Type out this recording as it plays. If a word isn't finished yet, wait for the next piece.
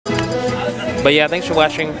But yeah, thanks for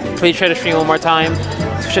watching. Please try to stream one more time.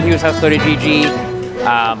 Should use House 30 GG.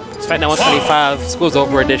 Smackdown 125, School's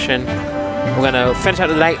Over edition. We're gonna finish out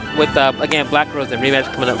the night with again Black Rose and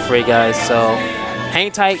rematch coming up for you guys. So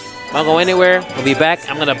hang tight, don't go anywhere. We'll be back.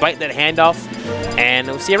 I'm gonna bite that hand off, and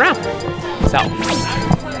we'll see you around. Peace out.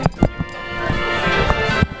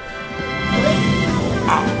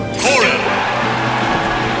 Corrin.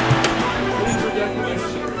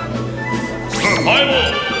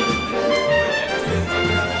 Survival.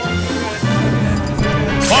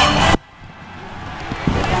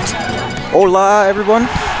 Hola, everyone.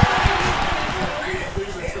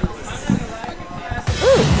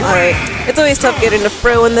 Alright, it's always tough getting the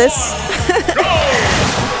throw in this.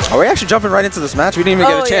 Are we actually jumping right into this match? We didn't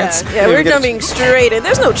even get a chance. Yeah, we're jumping straight in.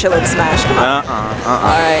 There's no chill and smash. Come on.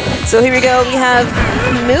 Alright, so here we go. We have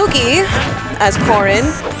Mugi as Corrin.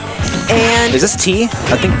 And is this T?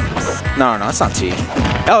 I think. No, it's not T.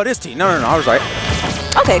 Oh, it is T. No, I was right.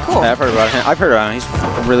 Okay, cool. Yeah, I've heard about him. I've heard about him. He's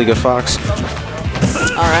a really good fox.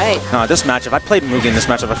 Alright. No, this matchup, I played Mugi in this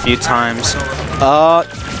matchup a few times.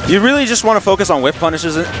 You really just want to focus on whiff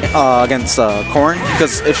punishes against Corrin,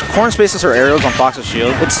 because if Corrin spaces her aerials on Fox's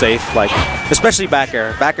shield, it's safe. Like, especially back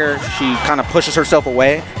air. Back air, she kind of pushes herself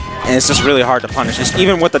away, and it's just really hard to punish, just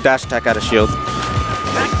even with the dash attack out of shield.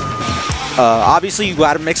 Obviously, you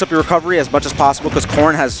got to mix up your recovery as much as possible, because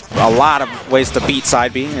Corrin has a lot of ways to beat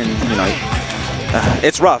side B, and you know.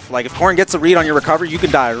 It's rough. Like, if Corrin gets a read on your recovery, you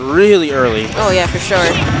can die really early. Oh, yeah, for sure.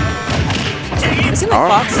 It seems like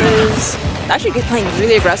Fox is actually playing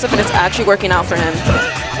really aggressive, and it's actually working out for him.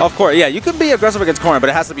 Of course, yeah, you can be aggressive against Corrin, but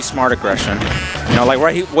it has to be smart aggression. You know, like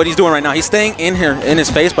what he's doing right now, he's staying in his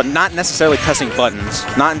face, but not necessarily pressing buttons.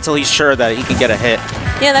 Not until he's sure that he can get a hit.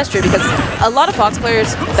 Yeah, that's true, because a lot of Fox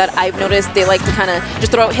players that I've noticed, they like to kind of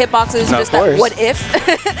just throw out hitboxes, just that what if,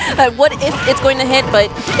 what if it's going to hit,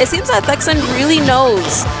 but it seems that Thexan really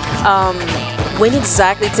knows when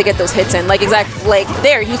exactly to get those hits in. Like,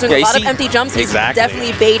 there, he was doing a lot of empty jumps. He's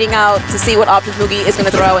definitely baiting out to see what options Mugi is going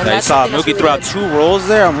to throw. And you saw Mugi throw out 2 rolls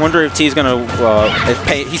there. I'm wondering if T's going to,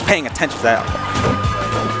 he's paying attention to that.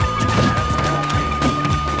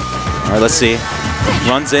 All right, let's see.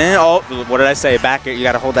 Runs in. Oh, what did I say? Back air. You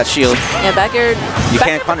got to hold that shield. Yeah, back air. You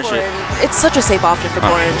can't punish it. It's such a safe option for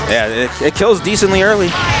Corrin. Yeah, it kills decently early.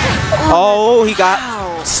 Oh, he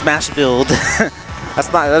got smash build. That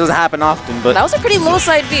doesn't happen often, but that was a pretty low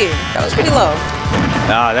side B. That was pretty low.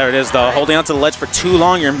 Ah, there it is though. Holding onto the ledge for too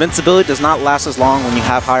long, your invincibility does not last as long when you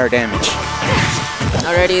have higher damage.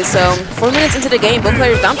 Alrighty, so 4 minutes into the game, both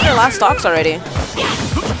players down to their last stocks already.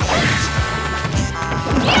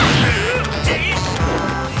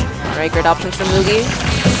 Alright, great options from Mugi.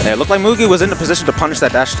 Yeah, it looked like Mugi was in the position to punish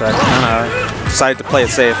that dash attack. Decided to play it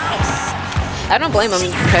safe. I don't blame him,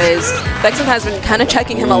 because Thexan has been kind of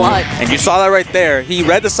checking him a lot. And you saw that right there. He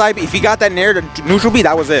read the side B. If he got that nair to neutral B,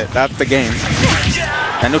 that was it. That's the game.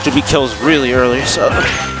 That neutral B kills really early, so.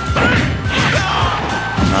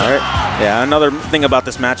 Alright. Yeah, another thing about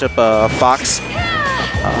this matchup, Fox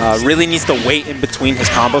really needs to wait in between his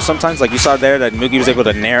combos sometimes. Like you saw there that Mugi was able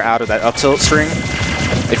to nair out of that up tilt string.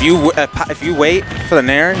 If you wait for the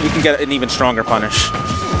nair, you can get an even stronger punish.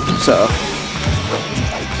 So.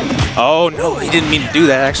 Oh no, he didn't mean to do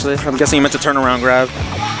that actually. I'm guessing he meant to turn around grab.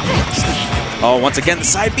 Oh, once again the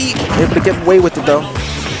side beat. Able to get away with it though.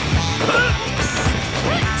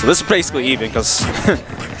 So this is basically even because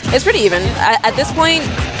it's pretty even. At this point,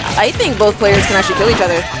 I think both players can actually kill each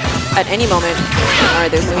other at any moment. All right,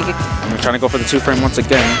 there's Mugi. I'm trying to go for the 2-frame once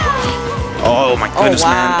again. Oh my goodness,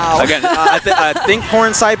 wow. Man! Again, I think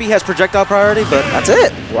Corrin side B has projectile priority, but that's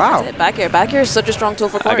it. Wow. That's it. Back air is such a strong tool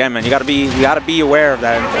for Corrin. Again, man, you gotta be aware of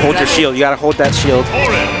that. Hold your shield. You gotta hold that shield.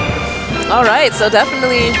 All right, so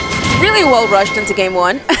definitely really well rushed into game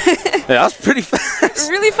 1. Yeah, that was pretty fast.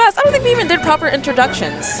 Really fast. I don't think we even did proper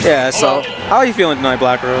introductions. Yeah. So, how are you feeling tonight,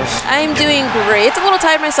 Black Rose? I'm doing great. It's a little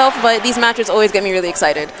tired myself, but these matches always get me really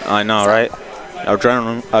excited. I know, right?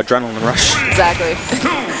 Adrenaline rush. Exactly.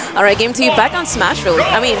 All right, game 2, back on Smashville.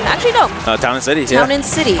 I mean, actually, no. Town and City, Town and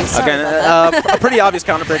City. Again, a pretty obvious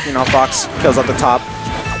counter pick. You know, Fox kills at the top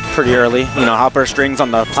pretty early. You know, hopper strings on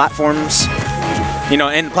the platforms. You know,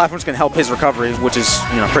 and platforms can help his recovery, which is,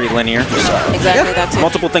 you know, pretty linear. So, exactly, that's it.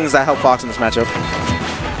 Multiple things that help Fox in this matchup.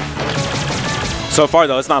 So far,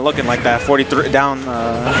 though, it's not looking like that. 43 down,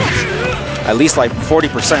 at least like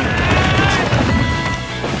 40%.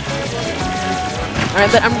 All right,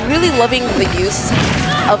 but I'm really loving the use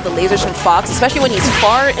of the lasers from Fox, especially when he's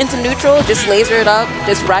far into neutral. Just laser it up,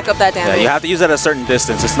 just rack up that damage. Yeah, you have to use that at a certain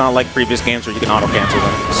distance. It's not like previous games where you can auto-cancel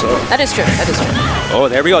them. So that is true. That is true. Oh,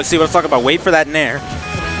 there we go. See what I'm talking about? Wait for that nair.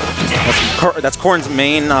 That's Corrin's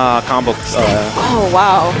main combo. Oh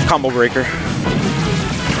wow! Combo breaker.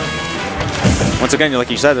 Once again, like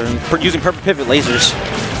you said, they're using purple pivot lasers.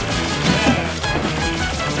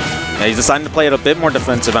 Yeah, he's deciding to play it a bit more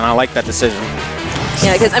defensive, and I like that decision.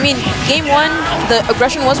 Yeah, because, I mean, game one, the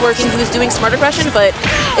aggression was working. He was doing smart aggression, but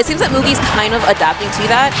it seems that Mugi's kind of adapting to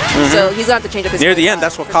that. So he's going to have to change up his Near the end,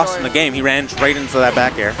 that's what cost him the game. He ran right into that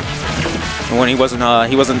back air. And when he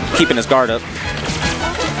wasn't keeping his guard up.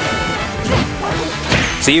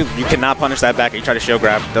 See, you cannot punish that back air. You try to shield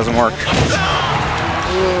grab. It doesn't work.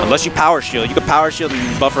 Ooh. Unless you power shield. You can power shield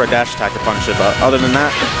and buffer a dash attack to punish it. But other than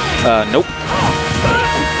that, nope.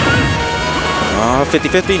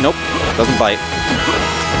 50-50, nope. Doesn't bite.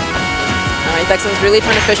 Alright, Thexan's really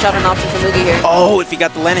trying to fish out an option for Mugi here. Oh, if he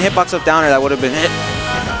got the landing hitbox up downer, that would have been it.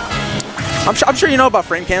 I'm sure you know about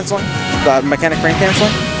frame canceling, the mechanic frame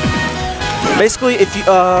canceling. Basically, if you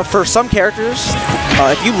for some characters,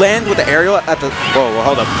 if you land with the aerial at the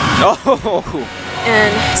hold up. Oh.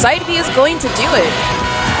 And side B is going to do it.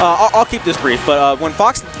 I'll keep this brief, but when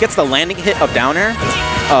Fox gets the landing hit of down air,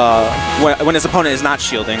 when his opponent is not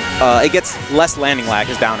shielding, it gets less landing lag,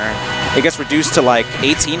 his down air. It gets reduced to like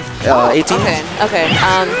 18. 18. Okay.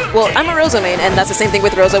 Well, I'm a Rosa main, and that's the same thing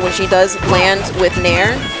with Rosa when she does land with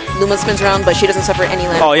Nair. Luma spins around, but she doesn't suffer any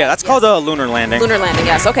landing. Oh yeah, that's called a lunar landing. Lunar landing,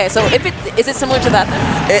 yes. Okay, so is it similar to that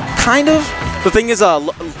then? It kind of. The thing is,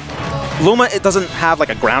 Luma, it doesn't have like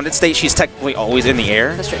a grounded state. She's technically always in the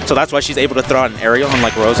air. That's true. So that's why she's able to throw out an aerial,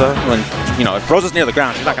 unlike Rosa. When, you know, if Rosa's near the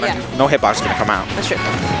ground, she's not gonna, no hitbox is gonna come out. That's true.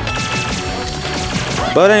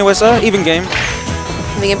 But anyways, even game.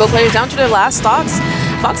 The game both players down to their last stocks.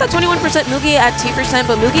 Fox at 21%, Mugi at 2%,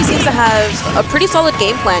 but Mugi seems to have a pretty solid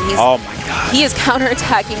game plan. Oh my god. He is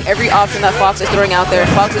counterattacking every option that Fox is throwing out there.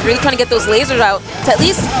 Fox is really trying to get those lasers out to at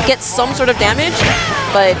least get some sort of damage,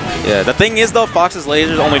 but... Yeah, the thing is though, Fox's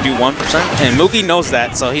lasers only do 1%, and Mugi knows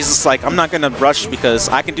that, so he's just like, I'm not gonna rush because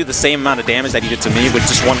I can do the same amount of damage that he did to me with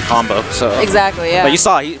just one combo, so... Exactly, yeah. But you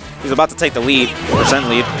saw, he's about to take the lead, percent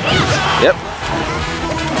lead. Yep.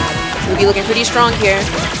 Mugi looking pretty strong here.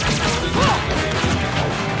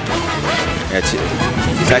 Yeah,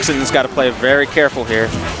 Thexan's got to play very careful here.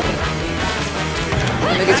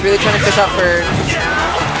 Mugi's really trying to fish out for...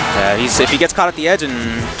 Yeah, if he gets caught at the edge and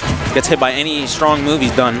gets hit by any strong move,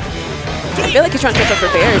 he's done. I feel like he's trying to fish out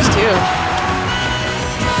for bears, too.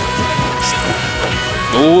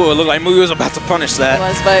 Ooh, it looked like Mugi was about to punish that. It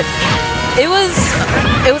was, but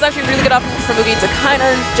it was actually a really good option for Mugi to kind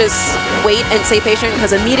of just wait and stay patient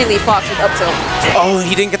because immediately Fox was up tilt. Oh,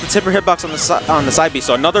 he didn't get the tipper hitbox on the side B,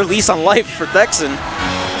 so another lease on life for Thexan.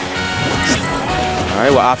 All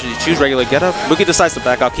right, what option do you choose? Regular get up. Mugi decides to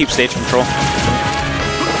back out, keep stage control.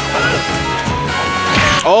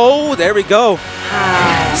 Oh, there we go.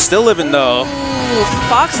 Wow. Still living though. Ooh,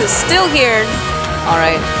 Fox is still here. All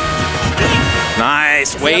right.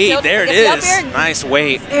 Nice wait, there it is. Nice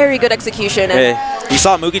wait. Very good execution. Hey, you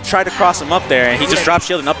saw Mugi try to cross him up there, and he just dropped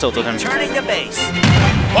shield and up tilted him. Turning the base.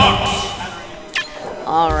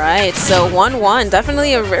 All right, so 1-1.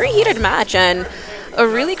 Definitely a very heated match and a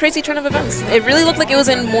really crazy turn of events. It really looked like it was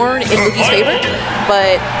more in Mugi's favor,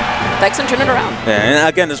 but Thexan turned it around. Yeah, and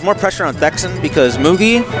again, there's more pressure on Thexan because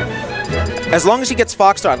Mugi, as long as he gets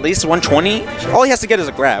Fox to at least 120, all he has to get is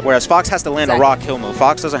a grab, whereas Fox has to land a raw kill move.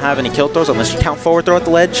 Fox doesn't have any kill throws unless you count forward throw at the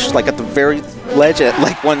ledge, like at the very ledge at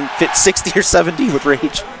like 160 or 70 with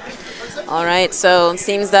rage. All right, so it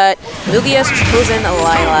seems that Mugi has chosen a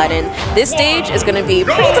Lilad, and this stage is going to be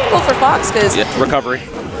pretty difficult for Fox because... Yeah, recovery.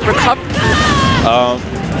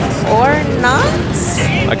 Or not?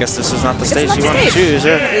 I guess this is not the stage you want to choose.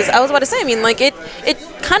 I was about to say, I mean, like, it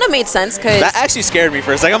kind of made sense because... That actually scared me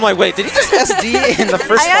for a second. I'm like, wait, did he just SD in the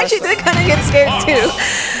first I actually did kind of get scared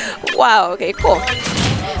too. Wow, okay, cool.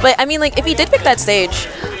 But, I mean, like, if he did pick that stage,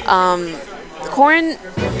 Corrin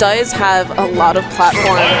does have a lot of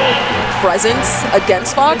platform presence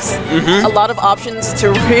against Fox. A lot of options to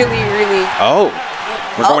really... Oh,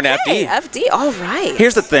 we're going to FD. FD, all right.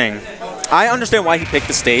 Here's the thing. I understand why he picked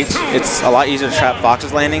the stage. It's a lot easier to trap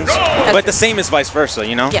Fox's landings, but the same is vice versa,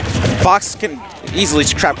 you know? Yeah. Fox can easily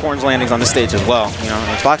trap Corrin's landings on this stage as well, you know?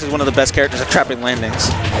 And Fox is one of the best characters at trapping landings.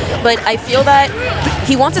 But I feel that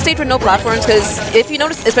he wants a stage with no platforms because if you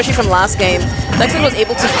notice, especially from last game, Thexan was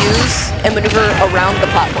able to use and maneuver around the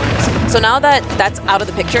platforms. So now that that's out of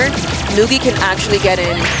the picture, Mugi can actually get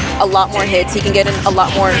in a lot more hits. He can get in a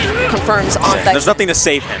lot more confirms on Thexan. There's nothing to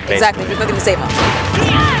save him, basically. Exactly, there's nothing to save him.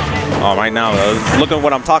 Oh, right now, look at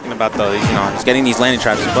what I'm talking about, though. You know, he's getting these landing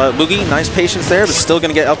traps. But Mugi, nice patience there, but still going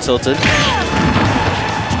to get up tilted.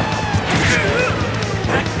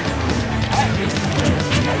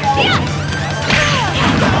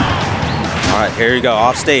 Alright, here you go,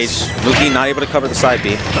 off stage. Mugi not able to cover the side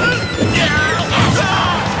B. Yeah,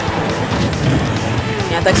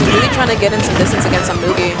 Thexan's really trying to get in some distance against some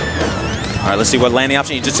Mugi. Alright, let's see what landing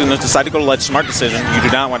option. You just decide to go to ledge. Smart decision. You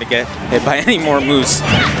do not want to get hit by any more moves.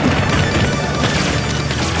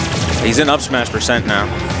 He's in up smash percent now.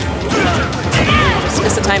 Just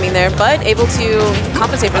missed the timing there, but able to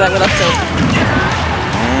compensate for that with up tilt.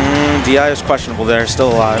 DI is questionable there,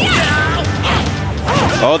 still alive.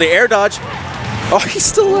 Oh, the air dodge. Oh, he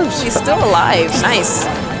still lives. He's still alive. Nice.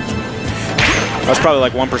 That's probably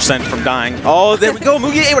like 1% from dying. Oh, there we go.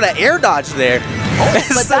 Mugi able to air dodge there.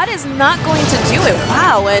 But that is not going to do it.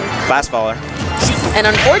 Wow. And fast faller. And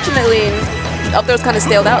unfortunately, up throw's kind of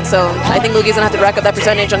staled out, so I think Mugi's gonna have to rack up that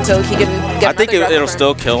percentage until he can get. I think it'll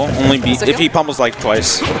still kill, only if he pummels like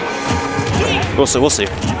twice. We'll see. We'll see.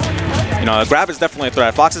 You know, a grab is definitely a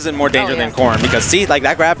threat. Fox is in more danger than Corrin because see, like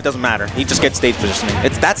that grab, it doesn't matter. He just gets stage positioning.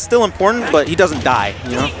 That's still important, but he doesn't die.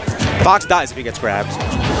 You know, Fox dies if he gets grabbed.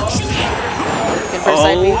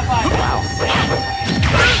 Oh. Wow.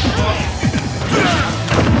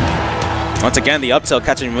 Once again, the up tilt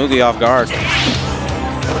catching Mugi off guard.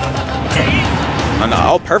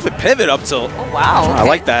 Oh, perfect pivot up tilt. Oh, wow. Okay. I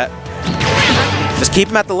like that. Just keep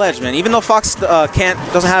him at the ledge, man. Even though Fox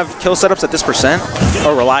doesn't have kill setups at this percent,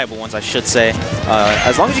 or reliable ones, I should say.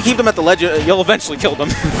 As long as you keep them at the ledge, you'll eventually kill them.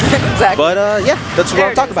 Exactly. But yeah, that's what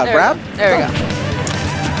I'm talking about. Grab. There we go.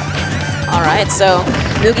 All right, so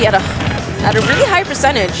Mugi at a really high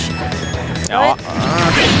percentage.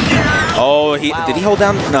 Oh, did he hold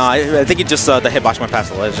down? No, I think he just the hitbox went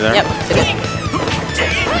past the ledge there. Yep, it did.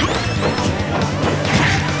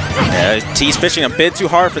 Yeah, he's fishing a bit too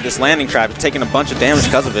hard for this landing trap. He's taking a bunch of damage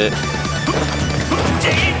because of it.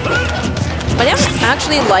 But I'm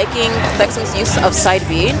actually liking Thexan's use of side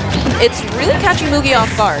B. It's really catching Mugi off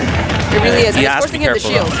guard. It really is. He it's has to be forcing him to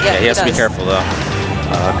careful, shield. Yeah, he has to be careful though.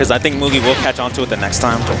 Because I think Mugi will catch on to it the next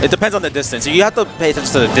time. It depends on the distance. You have to pay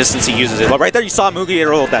attention to the distance he uses it. But right there, you saw Mugi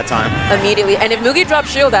roll at that time. Immediately. And if Mugi dropped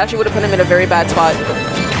shield, that actually would have put him in a very bad spot.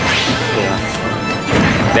 Yeah.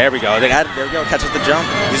 There we go. There we go. Catches the jump.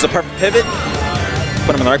 Use a perfect pivot.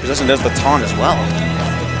 Put him in the right position. Does the taunt as well.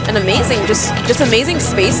 And amazing, just amazing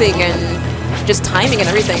spacing and just timing and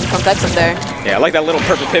everything from Thexan there. Yeah, I like that little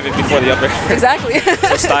perfect pivot before the other. Exactly.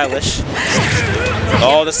 So stylish.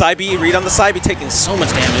 Oh, the side B, read on the side B, taking so much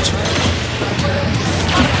damage.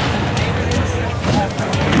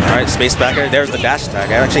 All right, space backer. There's the dash attack.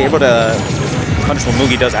 I'm actually able to punish what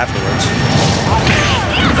Mugi does afterwards.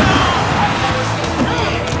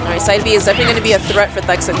 All right, side B is definitely going to be a threat for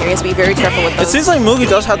Thexan here. He has to be very careful with those. It seems like Mugi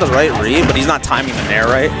does have the right read, but he's not timing the nair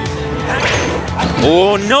right.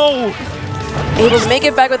 Oh, no! Able to make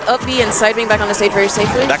it back with up B and side being back on the stage very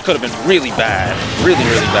safely. That could have been really bad. Really,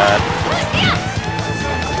 really bad.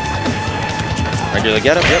 Regular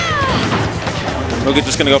get up, yep. Mugi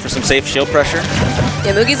just gonna go for some safe shield pressure.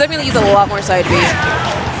 Yeah, Mugi's definitely gonna use a lot more side B.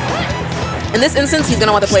 In this instance, he's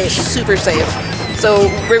gonna want to play it super safe. So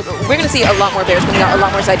we're gonna see a lot more bears coming out, a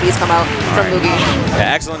lot more side Bs come out from Mugi.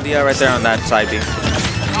 Yeah, excellent DI right there on that side B.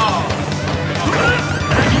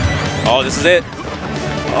 Oh, this is it.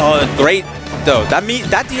 Oh, great. Though that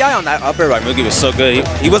DI on that upper by Mugi was so good.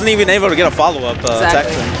 He wasn't even able to get a follow-up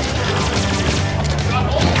Thexan.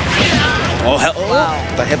 Oh, hell.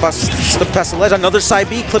 Wow. The hitbox slipped past the ledge. Another side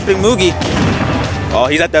B clipping Mugi. Oh,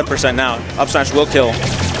 he's at that percent now. Up smash will kill.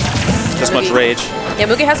 This much rage. Yeah,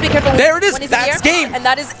 Mugi has to be careful. There it is. When he's That's in the air. game. And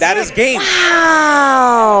that is game.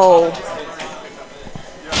 Wow.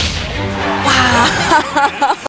 Wow.